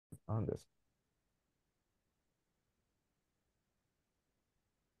on this.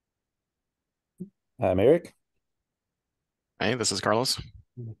 I'm Erik. Hey, this is Carlos.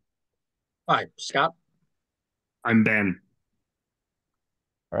 Hi, Scott. I'm Ben.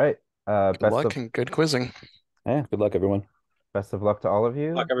 All right. Good luck and good quizzing. Yeah, good luck, everyone. Best of luck to all of Good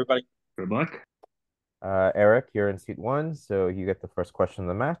you. luck, everybody. Good luck. Erik, you're in seat one, so you get the first question of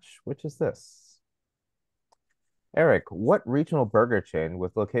the match, which is this. Erik, what regional burger chain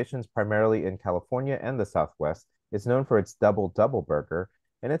with locations primarily in California and the Southwest is known for its double double burger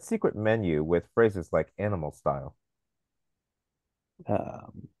and its secret menu with phrases like animal style?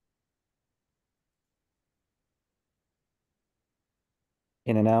 Um,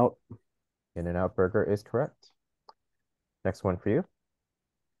 In and Out. In-N-Out Burger is correct. Next one for you.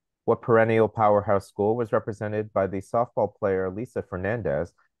 What perennial powerhouse school was represented by the softball player Lisa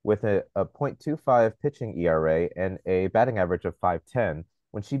Fernandez with a .25 pitching ERA and a batting average of 510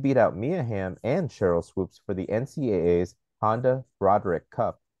 when she beat out Mia Hamm and Cheryl Swoops for the NCAA's Honda Broderick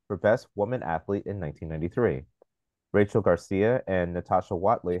Cup for Best Woman Athlete in 1993? Rachel Garcia and Natasha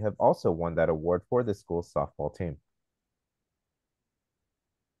Watley have also won that award for the school's softball team.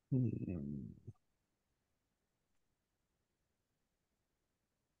 Hmm.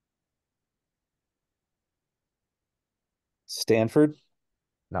 Stanford.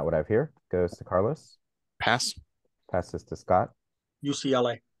 Not what I've here. Goes to Carlos. Pass. Passes to Scott.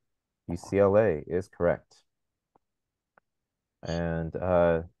 UCLA. UCLA is correct. And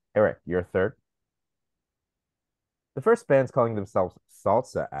Erik, you're third. The first bands calling themselves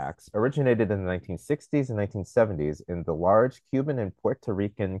salsa acts originated in the 1960s and 1970s in the large Cuban and Puerto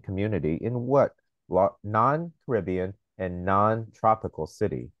Rican community in what non-Caribbean and non-tropical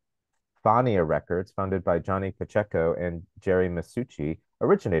city? Fania Records, founded by Johnny Pacheco and Jerry Masucci,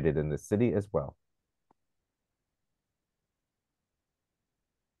 originated in the city as well.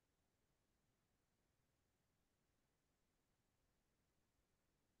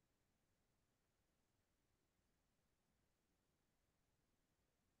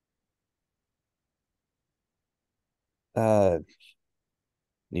 Uh,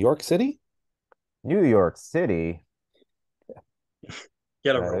 New York City. New York City.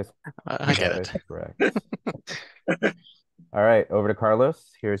 Get a That rope. is, I get that it. is correct. All right, over to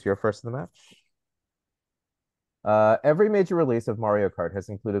Carlos. Here's your first of the match. Every major release of Mario Kart has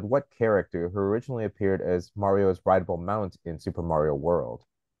included what character who originally appeared as Mario's rideable mount in Super Mario World?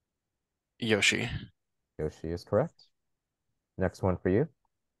 Yoshi. Yoshi is correct. Next one for you.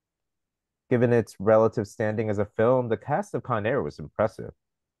 Given its relative standing as a film, the cast of Con Air was impressive.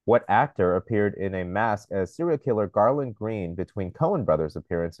 What actor appeared in a mask as serial killer Garland Green between Coen brothers'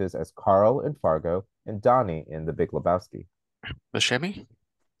 appearances as Carl in Fargo and Donnie in The Big Lebowski? Buscemi.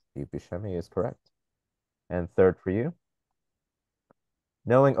 Steve Buscemi is correct. And third for you.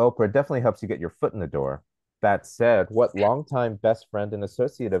 Knowing Oprah definitely helps you get your foot in the door. That said, what longtime best friend and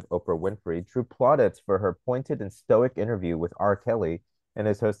associate of Oprah Winfrey drew plaudits for her pointed and stoic interview with R. Kelly and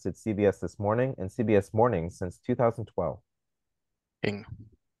has hosted CBS This Morning and CBS Mornings since 2012? King.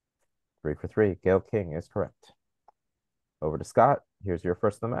 3 for 3. Gail King is correct. Over to Scott. Here's your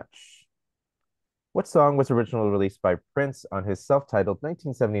first of the match. What song was originally released by Prince on his self-titled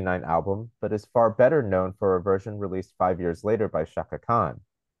 1979 album, but is far better known for a version released 5 years later by Shaka Khan?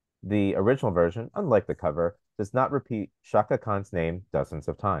 The original version, unlike the cover, does not repeat Shaka Khan's name dozens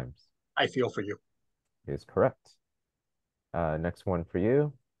of times. I feel for you. Is correct. Next one for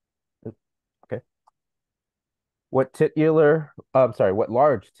you. Okay. What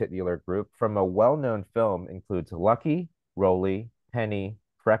large titular group from a well-known film includes Lucky, Roly, Penny,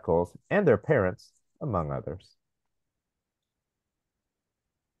 Freckles, and their parents, among others?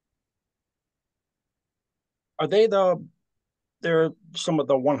 Are they're some of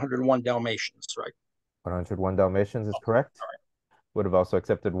the 101 Dalmatians, right? 101 Dalmatians is correct. All right. Would have also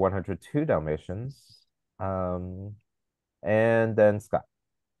accepted 102 Dalmatians. And then Scott.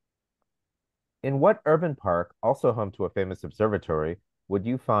 In what urban park, also home to a famous observatory, would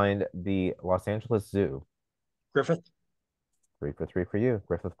you find the Los Angeles Zoo? Griffith. 3 for 3 for you.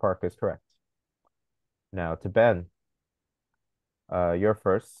 Griffith Park is correct. Now to Ben. You're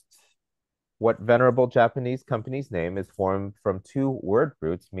first. What venerable Japanese company's name is formed from two word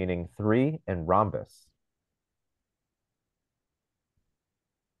roots meaning three and rhombus?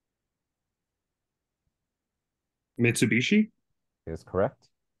 Mitsubishi. Is correct.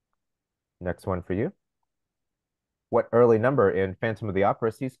 Next one for you. What early number in Phantom of the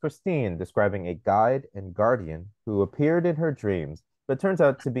Opera sees Christine describing a guide and guardian who appeared in her dreams, but turns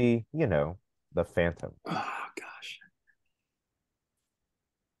out to be, the Phantom? Oh gosh.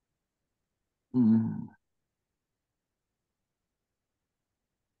 Mm.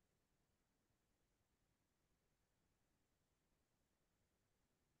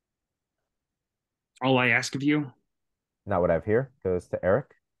 All I ask of you. Not what I've here. Goes to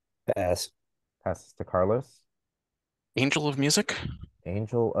Erik. Pass. Passes to Carlos. Angel of Music.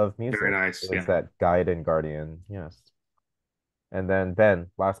 Angel of Music Very nice. is Yeah. that guide and guardian. Yes. And then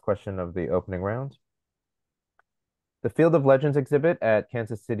Ben, last question of the opening round. The Field of Legends exhibit at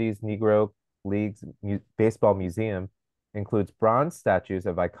Kansas City's Negro League's Baseball Museum includes bronze statues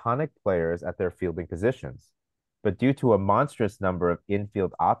of iconic players at their fielding positions. But due to a monstrous number of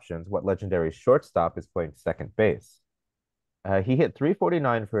infield options, what legendary shortstop is playing second base? He hit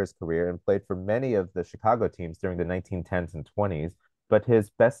 349 for his career and played for many of the Chicago teams during the 1910s and 20s, but his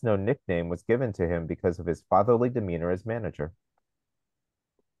best-known nickname was given to him because of his fatherly demeanor as manager.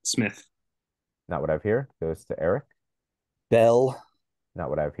 Smith. Not what I've here. Goes to Erik. Bell. Not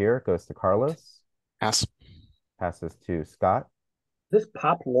what I've here. Goes to Carlos. Pass. Passes to Scott. This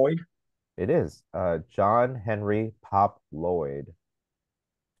Pop Lloyd. It is John Henry Pop Lloyd.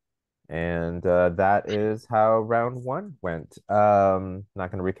 And that is how round one went. Not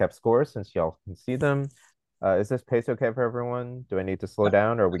going to recap scores since y'all can see them. Is this pace okay for everyone? Do I need to slow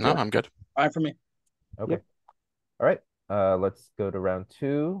down or are we No, good? I'm good. Fine for me. Okay. Yep. All right. Let's go to round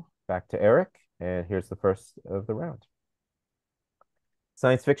two. Back to Erik. And here's the first of the round.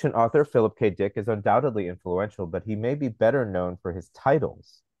 Science fiction author Philip K. Dick is undoubtedly influential, but he may be better known for his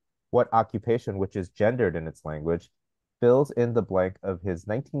titles. What occupation, which is gendered in its language, fills in the blank of his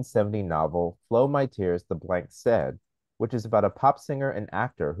 1970 novel, Flow My Tears, the Blank Said, which is about a pop singer and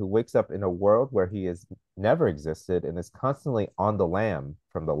actor who wakes up in a world where he has never existed and is constantly on the lam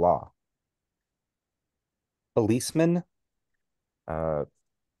from the law. Policeman. Flow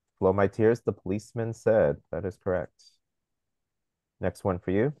My Tears, the policeman said. That is correct. Next one for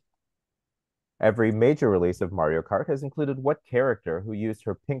you. Every major release of Mario Kart has included what character who used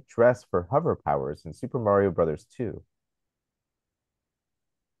her pink dress for hover powers in Super Mario Bros. 2?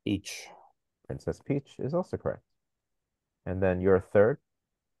 Peach. Princess Peach is also correct. And then your third.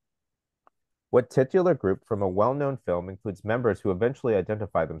 What titular group from a well-known film includes members who eventually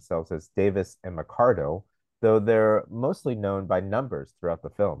identify themselves as Davis and Ricardo, though they're mostly known by numbers throughout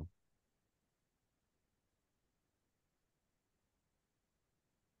the film?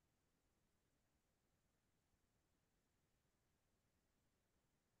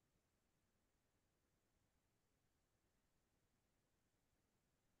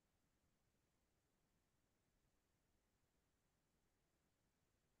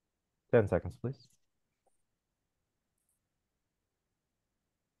 Ten seconds, please.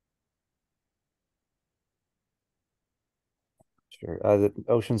 Sure. The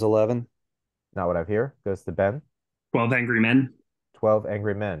Ocean's 11. Not what I've here. Goes to Ben. 12 Angry Men. 12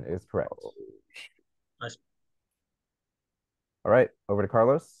 Angry Men is correct. Nice. All right, over to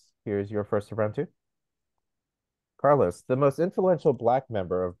Carlos. Here's your first of round two. Carlos, the most influential Black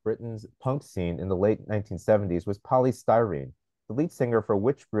member of Britain's punk scene in the late 1970s was Polly Styrene, the lead singer for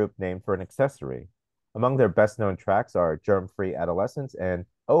which group named for an accessory? Among their best-known tracks are Germ-Free Adolescence and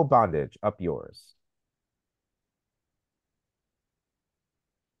Oh Bondage, Up Yours.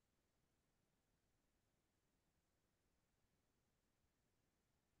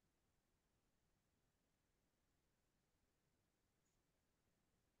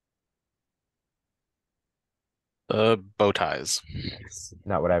 Bow ties.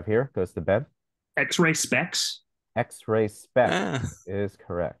 Not what I have here. Goes to Ben. X-Ray Specs. X-Ray Spec Eh, is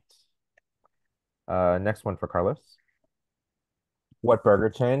correct. Next one for Carlos. What burger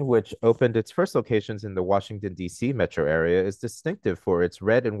chain, which opened its first locations in the Washington, D.C. metro area, is distinctive for its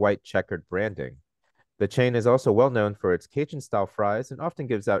red and white checkered branding? The chain is also well known for its Cajun-style fries and often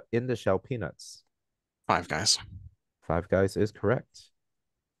gives out in-the-shell peanuts. Five Guys. Five Guys is correct.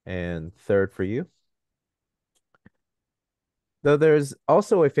 And third for you. Though there's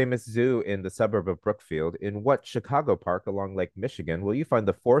also a famous zoo in the suburb of Brookfield, in what Chicago park along Lake Michigan will you find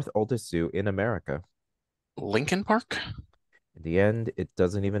the fourth oldest zoo in America? Lincoln Park. In the end, it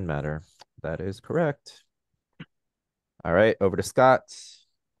doesn't even matter. That is correct. All right, over to Scott.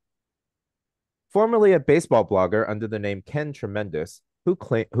 Formerly a baseball blogger under the name Ken Tremendous, who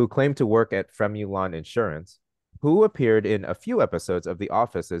claimed to work at Fremulon Insurance, who appeared in a few episodes of The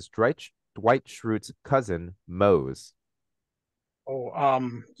Office as Dwight Schrute's cousin, Mose. Oh,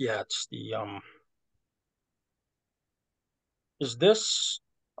 yeah, it's the is this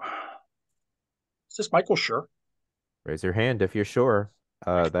Michael Schur? Raise your hand if you're sure.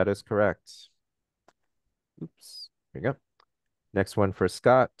 That is correct. Oops. Here you go. Next one for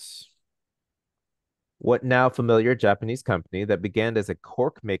Scott. What now familiar Japanese company that began as a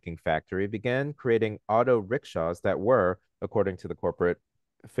cork making factory began creating auto rickshaws that were, according to the corporate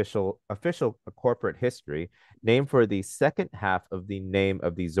official corporate history, named for the second half of the name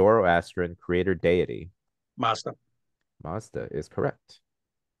of the Zoroastrian creator deity? Mazda. Mazda is correct.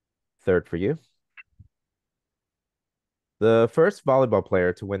 Third for you. The first volleyball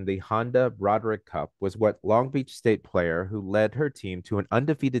player to win the Honda Broderick Cup was what Long Beach State player who led her team to an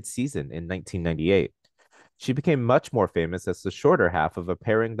undefeated season in 1998. She became much more famous as the shorter half of a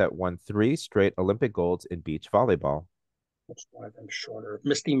pairing that won 3 straight Olympic golds in beach volleyball. Which one of them shorter?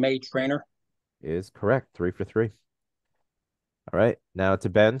 Misty May Trainer. Is correct. 3 for 3. All right. Now to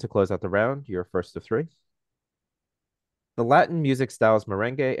Ben to close out the round. Your first of 3. The Latin music styles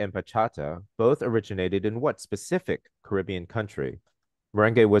merengue and bachata both originated in what specific Caribbean country?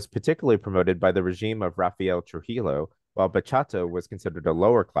 Merengue was particularly promoted by the regime of Rafael Trujillo, while bachata was considered a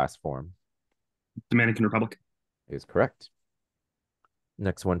lower class form. Dominican Republic. Is correct.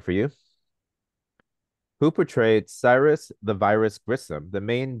 Next one for you. Who portrayed Cyrus the Virus Grissom, the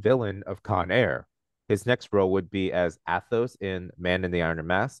main villain of Con Air? His next role would be as Athos in Man in the Iron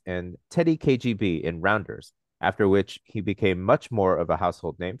Mask and Teddy KGB in Rounders, after which he became much more of a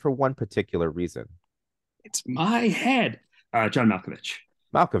household name for one particular reason. It's my head. John Malkovich.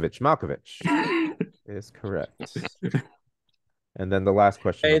 Malkovich is correct. And then the last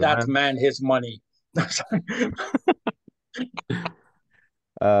question. Pay that man his money.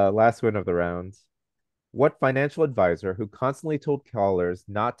 Last one of the round. What financial advisor who constantly told callers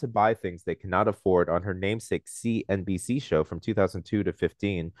not to buy things they cannot afford on her namesake CNBC show from 2002 to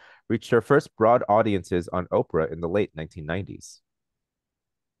 15 reached her first broad audiences on Oprah in the late 1990s?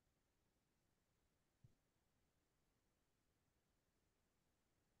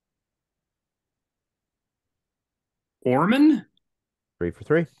 Orman? 3 for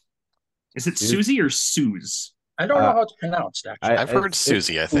 3. Is it Susie or Suze? I don't know how it's pronounced, actually. I've heard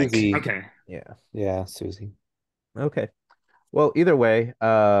Susie, I think. Susie. Okay. Yeah, Susie. Okay. Well, either way,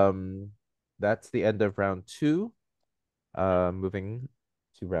 that's the end of round 2. Moving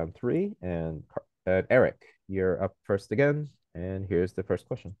to round 3, and Erik, you're up first again, and here's the first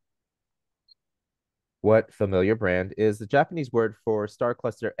question. What familiar brand is the Japanese word for star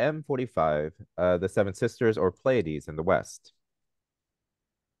cluster M45, the Seven Sisters or Pleiades in the West?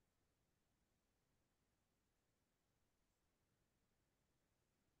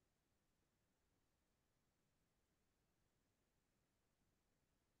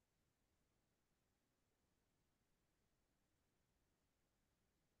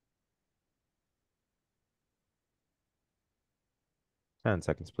 Ten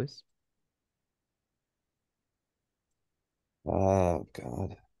seconds, please. Oh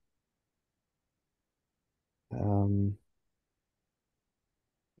God.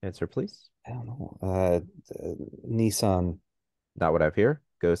 Answer, please. I don't know. Nissan. Not what I've here.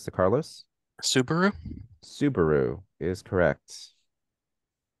 Goes to Carlos. Subaru? Subaru is correct.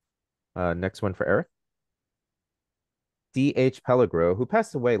 Next one for Erik. D.H. Pellegro, who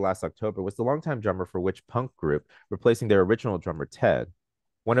passed away last October, was the longtime drummer for which punk group, replacing their original drummer, Ted?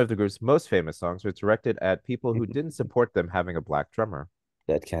 One of the group's most famous songs was directed at people who didn't support them having a black drummer.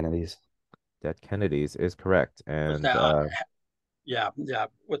 Dead Kennedys. Dead Kennedys is correct. And yeah,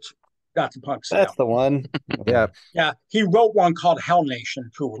 which that's the punk. That's the one. Yeah. Yeah, he wrote one called Hell Nation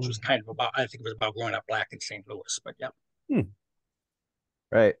too, which was kind of about, I think it was about growing up black in St. Louis, but yeah.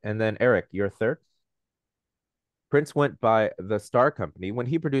 Right. And then Erik, you're third. Prince went by the Star Company when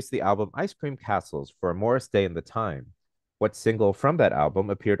he produced the album Ice Cream Castles for Morris Day and the Time. What single from that album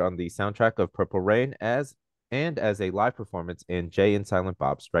appeared on the soundtrack of Purple Rain as a live performance in Jay and Silent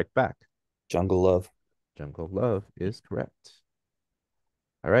Bob Strike Back? Jungle Love. Jungle Love is correct.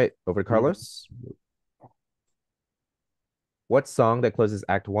 All right, over to Carlos. What song that closes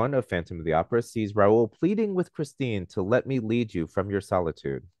Act 1 of Phantom of the Opera sees Raoul pleading with Christine to let me lead you from your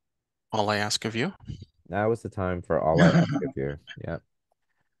solitude? All I Ask of You? Now is the time for All I Ask of You.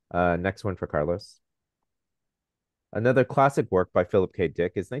 Yeah. Next one for Carlos. Another classic work by Philip K.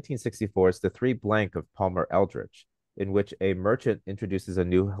 Dick is 1964's The Three Blank of Palmer Eldritch, in which a merchant introduces a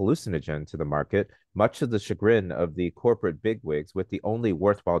new hallucinogen to the market, much to the chagrin of the corporate bigwigs with the only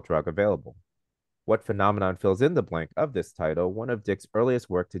worthwhile drug available. What phenomenon fills in the blank of this title, one of Dick's earliest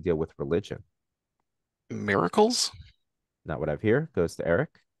work to deal with religion? Miracles? Not what I've here. Goes to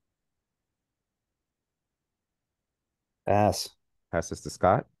Erik. Pass. Passes to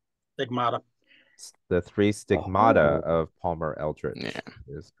Scott. Stigmata. The Three Stigmata of Palmer Eldritch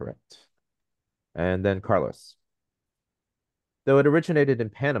is correct. And then Carlos. Though it originated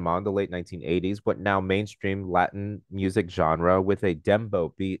in Panama in the late 1980s, what now mainstream Latin music genre with a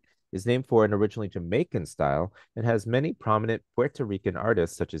dembow beat is named for an originally Jamaican style and has many prominent Puerto Rican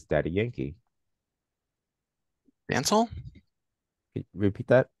artists such as Daddy Yankee. Dancehall? Could you repeat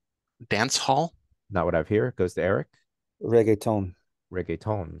that? Dance hall? Not what I've here. It goes to Eric. Reggaeton.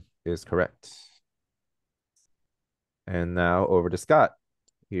 Reggaeton is correct. And now over to Scott.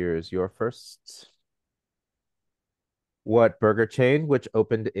 Here's your first. What burger chain, which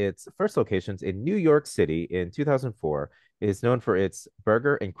opened its first locations in New York City in 2004, is known for its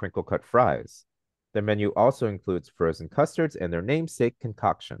burger and crinkle cut fries? Their menu also includes frozen custards and their namesake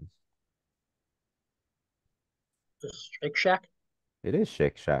concoction. Shake Shack. It is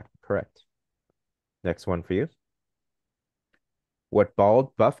Shake Shack, correct. Next one for you. What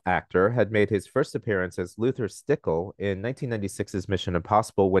bald, buff actor had made his first appearance as Luther Stickle in 1996's Mission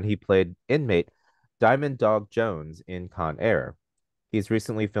Impossible when he played inmate Diamond Dog Jones in Con Air? He's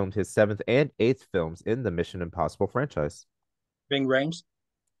recently filmed his 7th and 8th films in the Mission Impossible franchise. Ving Rhames.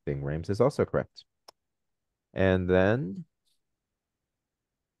 Ving Rhames is also correct. And then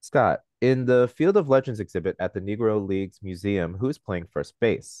Scott, in the Field of Legends exhibit at the Negro Leagues Museum, who's playing first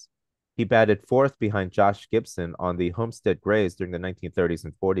base? He batted 4th behind Josh Gibson on the Homestead Grays during the 1930s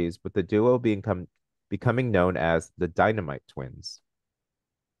and 40s, with the duo becoming known as the Dynamite Twins.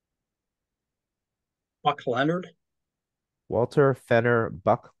 Buck Leonard. Walter Fenner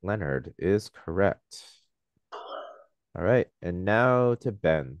Buck Leonard is correct. All right, and now to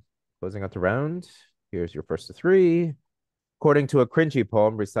Ben. Closing out the round, here's your first of 3. According to a cringy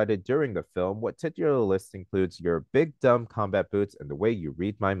poem recited during the film, what titular list includes your big dumb combat boots and the way you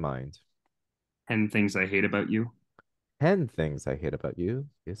read my mind? 10 things I hate about you. 10 things I hate about you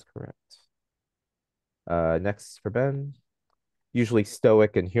is correct. Next for Ben. Usually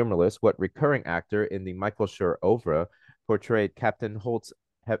stoic and humorless, what recurring actor in the Michael Schur oeuvre portrayed Captain Holt's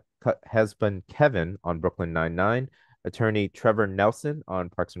husband Kevin on Brooklyn Nine-Nine, attorney Trevor Nelson on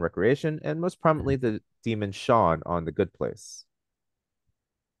Parks and Recreation, and most prominently the demon Sean on The Good Place?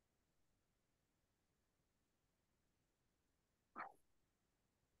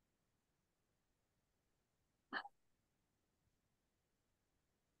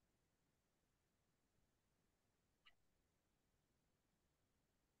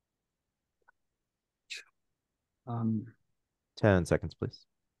 Um, 10 seconds, please.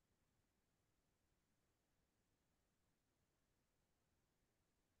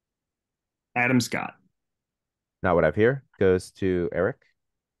 Adam Scott. Not what I've here. Goes to Eric.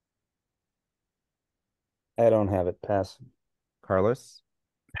 I don't have it. Pass. Carlos.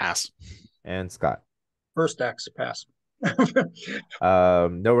 Pass. And Scott. First X pass.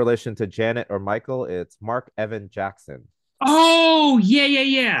 No relation to Janet or Michael. It's Mark Evan Jackson. Oh,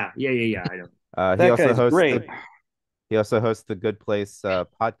 yeah. I know. He That also guy's hosts great. he also hosts the Good Place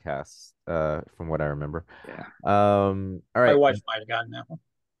podcast, from what I remember. Yeah. All My right. wife might have gotten that one.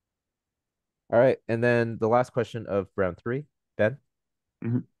 All right. And then the last question of round 3, Ben.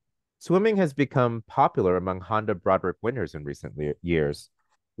 Mhm. Swimming has become popular among Honda Broderick winners in recent years.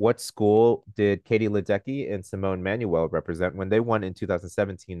 What school did Katie Ledecky and Simone Manuel represent when they won in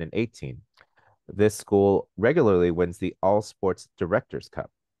 2017 and 18? This school regularly wins the All Sports Directors Cup.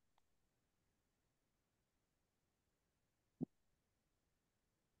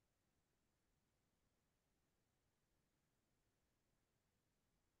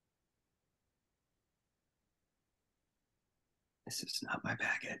 This is not my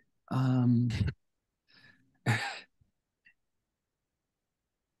bag.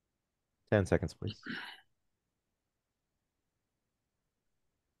 10 seconds, please.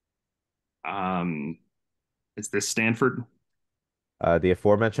 Is this Stanford? The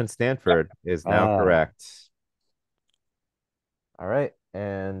aforementioned Stanford is now correct. All right.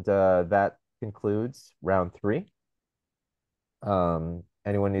 And that concludes round 3.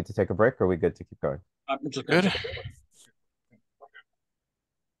 Anyone need to take a break, or are we good to keep going? I'm just Good. gonna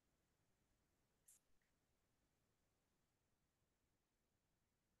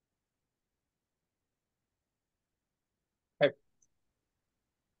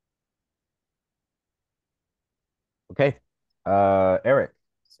Okay. Erik,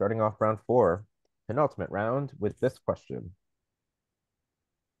 starting off round 4, penultimate round with this question.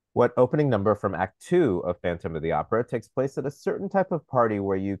 What opening number from Act 2 of Phantom of the Opera takes place at a certain type of party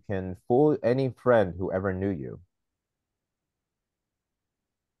where you can fool any friend who ever knew you?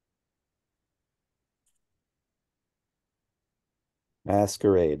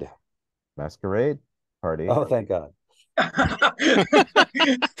 Masquerade. Masquerade party. Oh, thank God.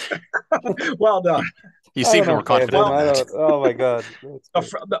 Well done. You seem more confident in that. Oh my God.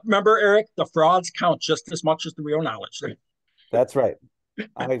 Remember, Eric, the frauds count just as much as the real knowledge. That's right.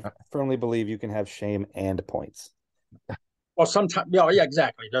 I firmly believe you can have shame and points. Well, sometimes, yeah,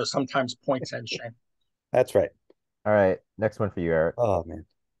 exactly. There's sometimes points and shame. That's right. All right. Next one for you, Erik. Oh man.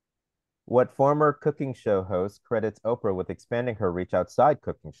 What former cooking show host credits Oprah with expanding her reach outside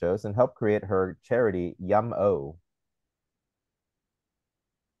cooking shows and helped create her charity Yum-O?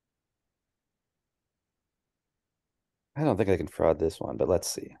 I don't think I can fraud this one, but let's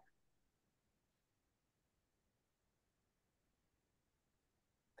see.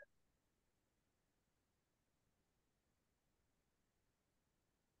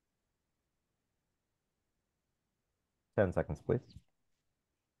 Ten seconds, please.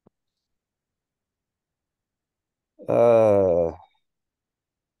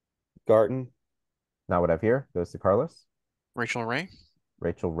 Garten. Not what I've here. Goes to Carlos. Rachel Ray.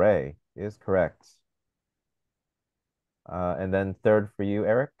 Rachel Ray is correct. And then third for you,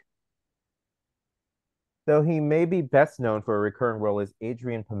 Erik. Though he may be best known for a recurring role as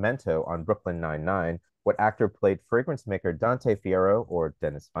Adrian Pimento on Brooklyn Nine-Nine, what actor played fragrance maker Dante Fierro, or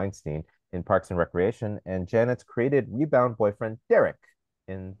Dennis Feinstein, in Parks and Recreation, and Janet's created rebound boyfriend Derek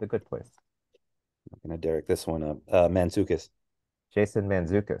in The Good Place? I'm gonna Derek this one up. Mantzoukas. Jason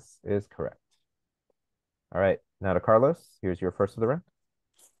Mantzoukas is correct. All right, now to Carlos. Here's your first of the round.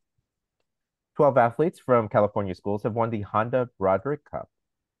 12 athletes from California schools have won the Honda Broderick Cup.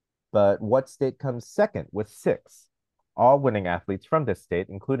 But what state comes second with 6? All winning athletes from this state,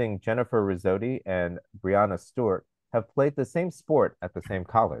 including Jennifer Rizzotti and Brianna Stewart, have played the same sport at the same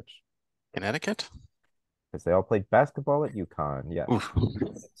college. Connecticut? Because they all played basketball at UConn, yes.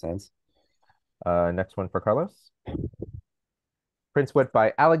 Makes sense. Next one for Carlos. Prince went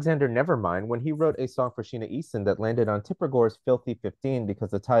by Alexander Nevermind when he wrote a song for Sheena Easton that landed on Tipper Gore's Filthy 15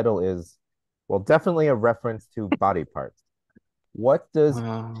 because the title is, well, definitely a reference to body parts. What does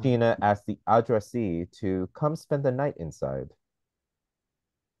Sheena ask the addressee to come spend the night inside?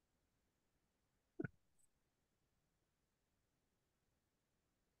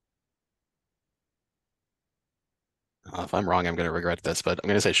 If I'm wrong, I'm going to regret this, but I'm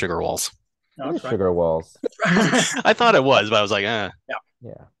going to say Sugar Walls. No, It is that's right. Sugar Walls. I thought it was, but I was like, eh.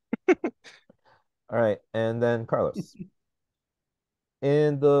 Yeah. All right, and then Carlos.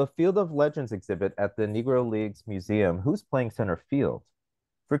 In the Field of Legends exhibit at the Negro Leagues Museum, who's playing center field?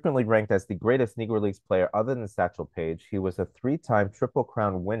 Frequently ranked as the greatest Negro Leagues player other than Satchel Paige, he was a 3-time Triple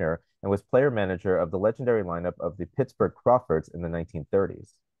Crown winner and was player manager of the legendary lineup of the Pittsburgh Crawfords in the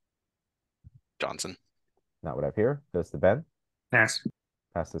 1930s. Johnson. Not what I've here. Goes to Ben. Pass.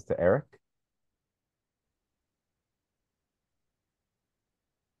 Passes to Erik.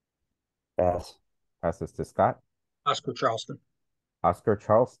 Pass. Passes to Scott. Oscar Charleston. Oscar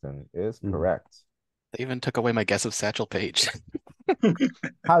Charleston is correct. They even took away my guess of Satchel Paige.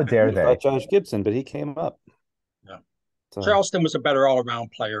 How dare I they? thought Josh Gibson, but he came up. Yeah. So, Charleston was a better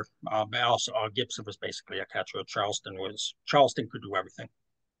all-around player. Also, Gibson was basically a catcher. Charleston could do everything.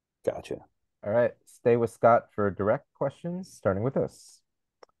 gotcha. All right, stay with Scott for direct questions, starting with this.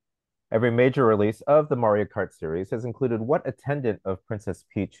 Every major release of the Mario Kart series has included what attendant of Princess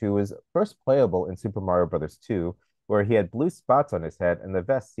Peach who was first playable in Super Mario Bros. 2, where he had blue spots on his head and the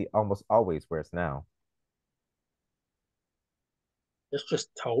vest he almost always wears now? It's just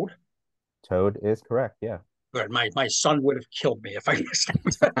Toad. Toad is correct, yeah. Good. My son would have killed me if I missed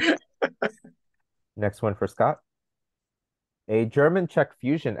it. Next one for Scott. A German-Czech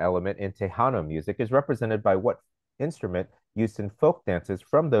fusion element in Tejano music is represented by what instrument used in folk dances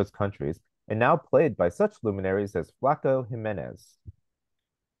from those countries and now played by such luminaries as Flaco Jimenez?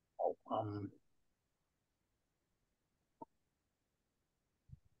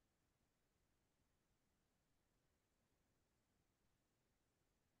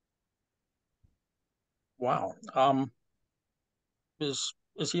 Wow. Is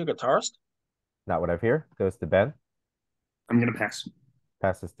he a guitarist? Not what I've here. Goes to Ben. I'm going to pass.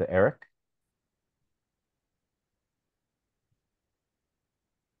 Passes to Erik.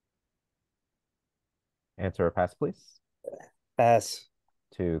 Answer or pass, please. Pass.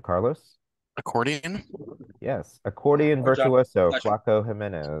 To Carlos. Accordion? Yes. Accordion Good job. virtuoso, Pleasure. Flaco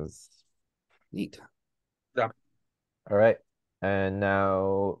Jimenez. Neat. Yeah. All right. And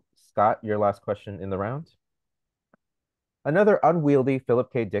now, Scott, your last question in the round. Another unwieldy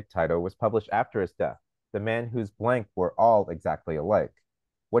Philip K. Dick title was published after his death, The Man Whose Blank Were All Exactly Alike.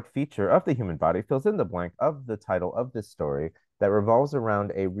 What feature of the human body fills in the blank of the title of this story that revolves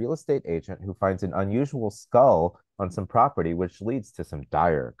around a real estate agent who finds an unusual skull on some property, which leads to some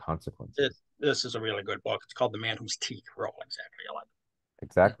dire consequences? This is a really good book. It's called The Man Whose Teeth Were All Exactly Alike.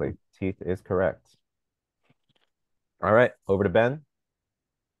 Exactly. Teeth is correct. All right, over to Ben.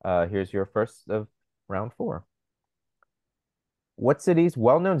 Here's your first of round 4. What city's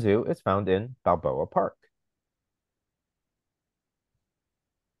well-known zoo is found in Balboa Park?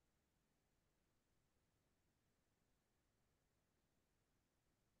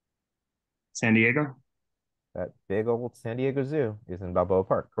 San Diego. That big old San Diego Zoo is in Balboa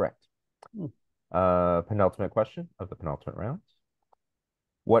Park, correct. Hmm. Penultimate question of the penultimate round.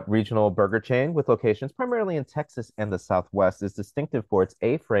 What regional burger chain with locations primarily in Texas and the Southwest is distinctive for its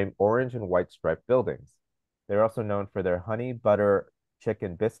A-frame orange and white striped buildings? They're also known for their honey butter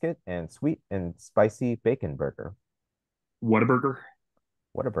chicken biscuit and sweet and spicy bacon burger. Whataburger.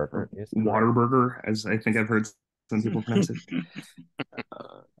 Whataburger is correct. Waterburger, as I think I've heard some people pronounce it.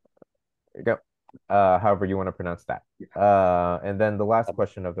 There you go. However you want to pronounce that. And then the last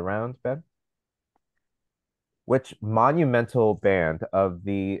question of the round, Ben. Which monumental band of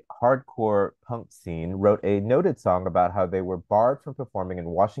the hardcore punk scene wrote a noted song about how they were barred from performing in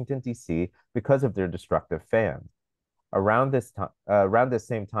Washington, D.C. because of their destructive fans? Around this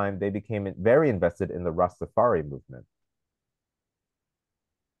same time, they became very invested in the Rastafari movement.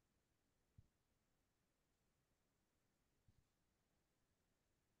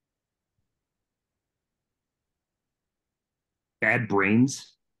 Bad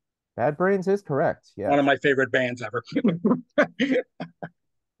Brains. Bad Brains is correct. Yeah. One of my favorite bands ever.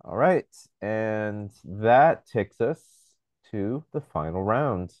 All right. And that takes us to the final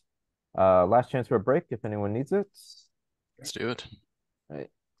round. Last chance for a break if anyone needs it. Let's do it. All right.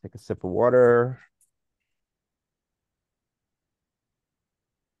 Take a sip of water.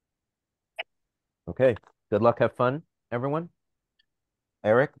 Okay. Good luck. Have fun, everyone.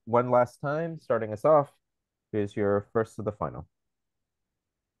 Erik, one last time, starting us off. Here's your first of the final.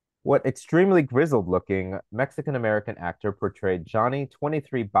 What extremely grizzled-looking Mexican-American actor portrayed Johnny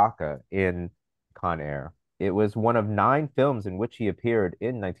 23 Baca in Con Air? It was one of 9 films in which he appeared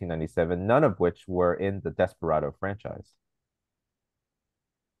in 1997, none of which were in the Desperado franchise.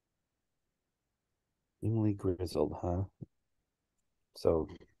 Extremely grizzled, huh? So,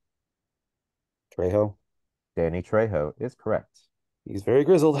 Trejo? Danny Trejo is correct. He's very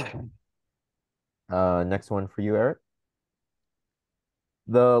grizzled. Next one for you, Erik.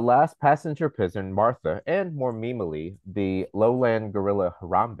 The last passenger pigeon, Martha, and more memeily, the lowland gorilla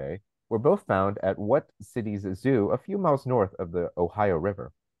Harambe, were both found at what city's zoo a few miles north of the Ohio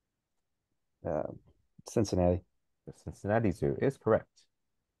River? Cincinnati. The Cincinnati Zoo is correct.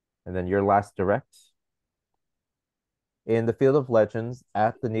 And then your last direct. In the Field of Legends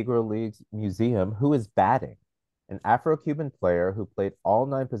at the Negro Leagues Museum, who is batting? An Afro-Cuban player who played all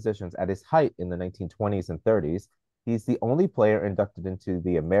 9 positions at his height in the 1920s and 30s. He's the only player inducted into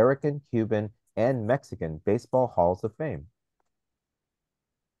the American, Cuban, and Mexican Baseball Halls of Fame.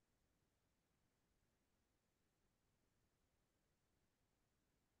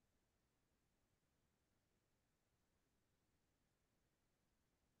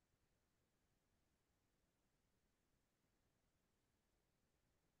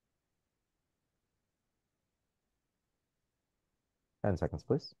 Ten seconds,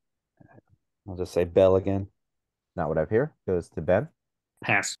 please. I'll just say Bell again. Not what I've heard. Goes to Ben,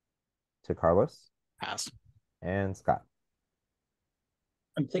 Pass. to Carlos, Pass. and Scott.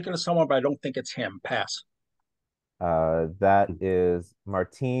 I'm thinking of someone, but I don't think it's him. Pass. That is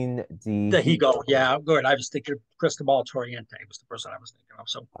Martin D. There he go. Yeah, good. I was thinking Cristobal Toriente was the person I was thinking of.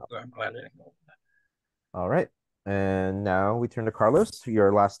 So good. I'm glad I didn't go. All right. And now we turn to Carlos.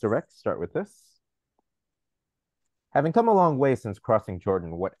 Your last direct. Start with this. Having come a long way since Crossing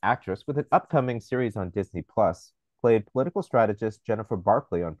Jordan, what actress with an upcoming series on Disney Plus played political strategist Jennifer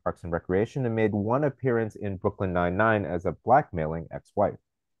Barkley on Parks and Recreation and made one appearance in Brooklyn Nine-Nine as a blackmailing ex-wife?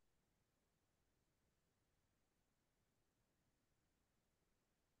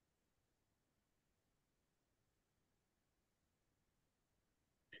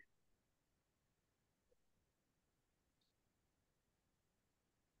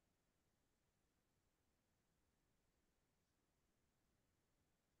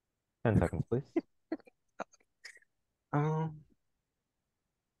 Ten seconds, please. Pass.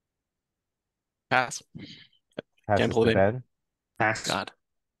 Passes Can't pull to it in. Ben, Pass. God.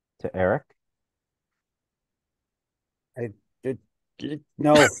 to Erik.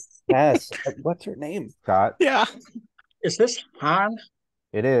 No, pass. What's her name? Scott. Yeah. Is this Han?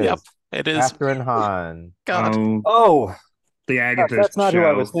 It is. Yep. It is. Catherine Hahn. God. Oh, Oh, the Agatha that's not who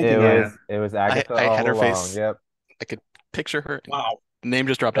I show. was It thinking Yeah. of. was Agatha I all had her along. face. Yep. I could picture her. Wow. Name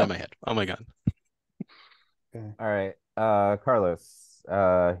just dropped out of my head. Oh my God. Okay. All right. Carlos,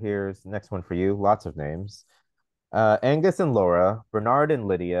 here's next one for you. Lots of names. Angus and Laura, Bernard and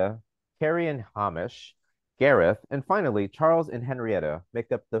Lydia, Carrie and Hamish, Gareth, and finally Charles and Henrietta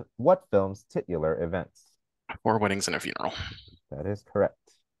make up the what film's titular events? 4 weddings and a funeral. That is correct.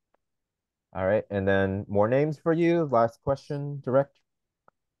 All right, and then more names for you. Last question, direct.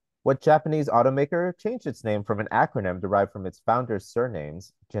 What Japanese automaker changed its name from an acronym derived from its founders'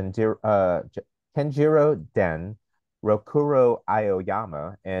 surnames, Kenjiro Den, Rokuro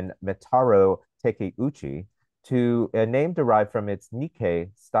Aoyama, and Mitaro Takeuchi, to a name derived from its Nikkei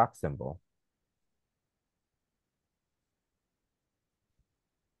stock symbol?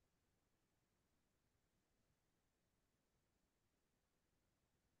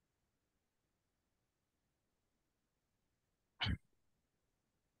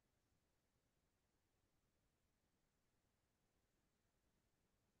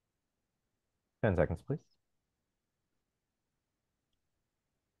 10 seconds, please.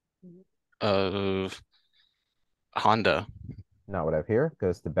 Honda. Not what I've here.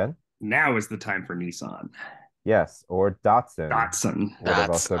 Goes to Ben. Now is the time for Nissan. Yes, or Datsun. Datsun. Would have That's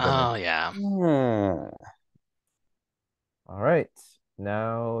also been oh yeah. All right.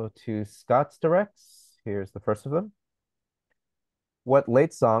 Now to Scott's directs. Here's the first of them. What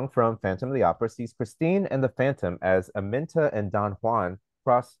late song from Phantom of the Opera sees Christine and the Phantom as Aminta and Don Juan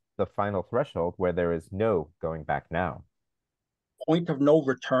cross the final threshold where there is no going back now? Point of no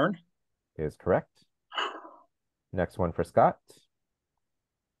return. Is correct. Next one for Scott.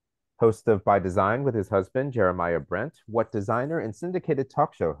 Host of By Design with his husband, Jeremiah Brent, what designer and syndicated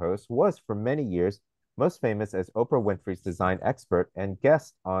talk show host was for many years most famous as Oprah Winfrey's design expert and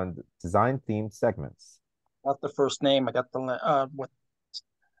guest on design-themed segments? Got the first name. I got the what?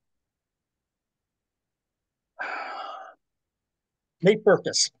 Nate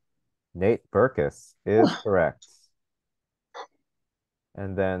Berkus. Nate Berkus is correct.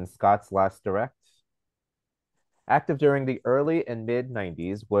 And then Scott's last direct. Active during the early and mid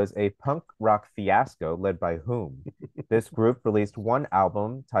 90s was a punk rock fiasco led by whom? This group released one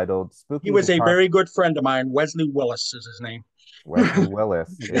album titled Spooky He was a Guitar. very good friend of mine. Wesley Willis is his name. Wesley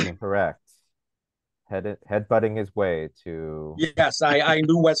Willis is correct. Headbutting his way to. Yes, I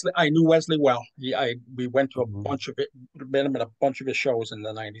knew Wesley. I knew Wesley well. We went to a bunch of it. Met him at a bunch of his shows in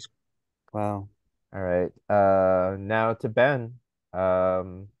the 90s. Wow. All right. Now to Ben.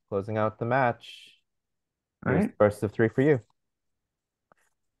 Closing out the match. All Here's right. the first of three for you.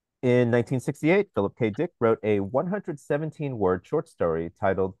 In 1968, Philip K. Dick wrote a 117-word short story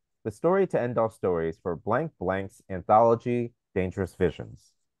titled The Story to End All Stories for Blank Blank's anthology, Dangerous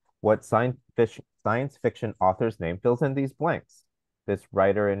Visions. What science fiction author's name fills in these blanks? This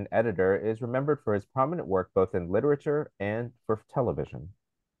writer and editor is remembered for his prominent work both in literature and for television.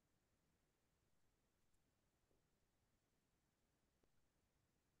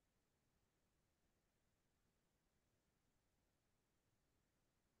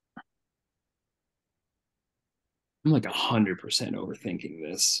 I'm like 100% overthinking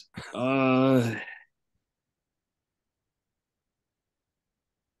this.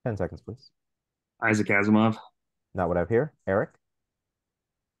 10 seconds, please. Isaac Asimov. Not what I've here. Erik?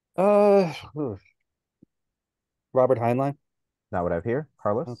 Robert Heinlein. Not what I've here.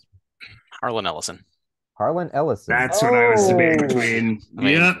 Carlos? Harlan Ellison. Harlan Ellison. That's what I was debating Oh. between. I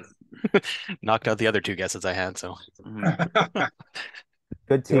mean, Yep. knocked out the other two guesses I had, so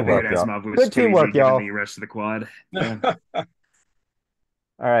Good David teamwork, y'all. Asimov was Good too easy teamwork, given y'all. the rest of the quad. Yeah. All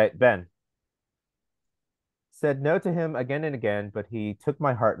right, Ben. Said no to him again and again, but he took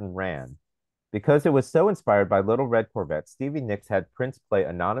my heart and ran. Because it was so inspired by Little Red Corvette, Stevie Nicks had Prince play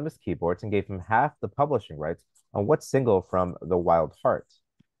anonymous keyboards and gave him half the publishing rights on what single from The Wild Heart.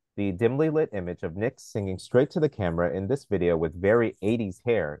 The dimly lit image of Nicks singing straight to the camera in this video with very 80s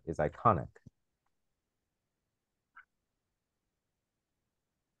hair is iconic.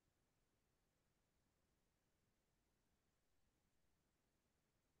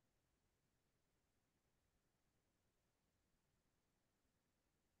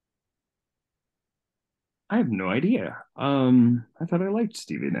 I have no idea. I thought I liked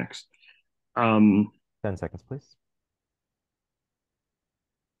Stevie Nicks. 10 seconds, please.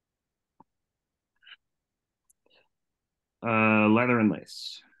 Leather and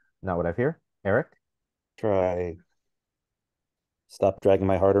Lace. Not what I've here. Erik? Try. Stop dragging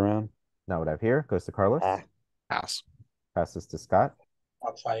my heart around. Not what I've here. Goes to Carlos. pass. Passes to Scott.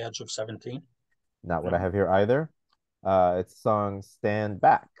 I'll try Edge of 17. Not what I have here either. It's the song Stand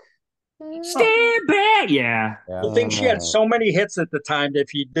Back. Stand back. Yeah. Yeah. I think she had so many hits at the time that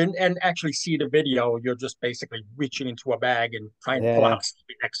if you didn't and actually see the video, you're just basically reaching into a bag and trying to pull out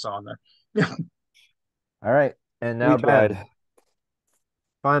the next song there. All right. And now, We tried. Ben,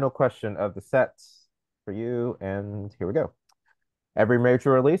 final question of the set for you. And here we go. Every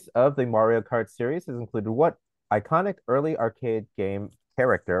major release of the Mario Kart series has included what iconic early arcade game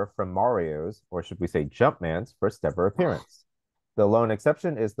character from Mario's, or should we say Jumpman's, first ever appearance? The lone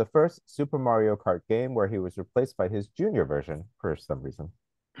exception is the first Super Mario Kart game where he was replaced by his junior version for some reason.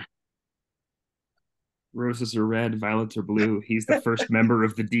 Roses are red, violets are blue. He's the first member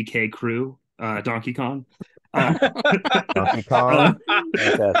of the DK crew, Donkey Kong. Donkey Kong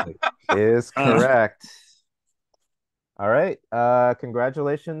Fantastic. is correct. All right.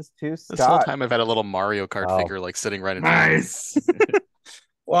 Congratulations to This whole Scott. time I've had a little Mario Kart Wow. figure like sitting right in front of me. Nice.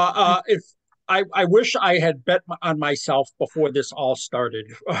 Well, if I wish I had bet on myself before this all started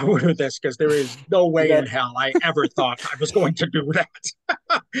with this, because there is no way in hell I ever thought I was going to do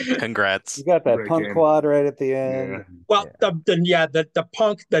that. Congrats. You got that Great punk game. quad right at the end. Yeah. Well, the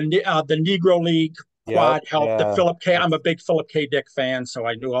punk, the Negro League quad helped. The yeah. Philip K. I'm a big Philip K. Dick fan, so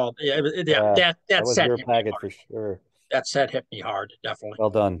I knew all. Yeah, that That was set your hit me package hard. for sure. That set hit me hard, definitely. Well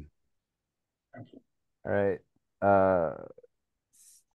done. All right.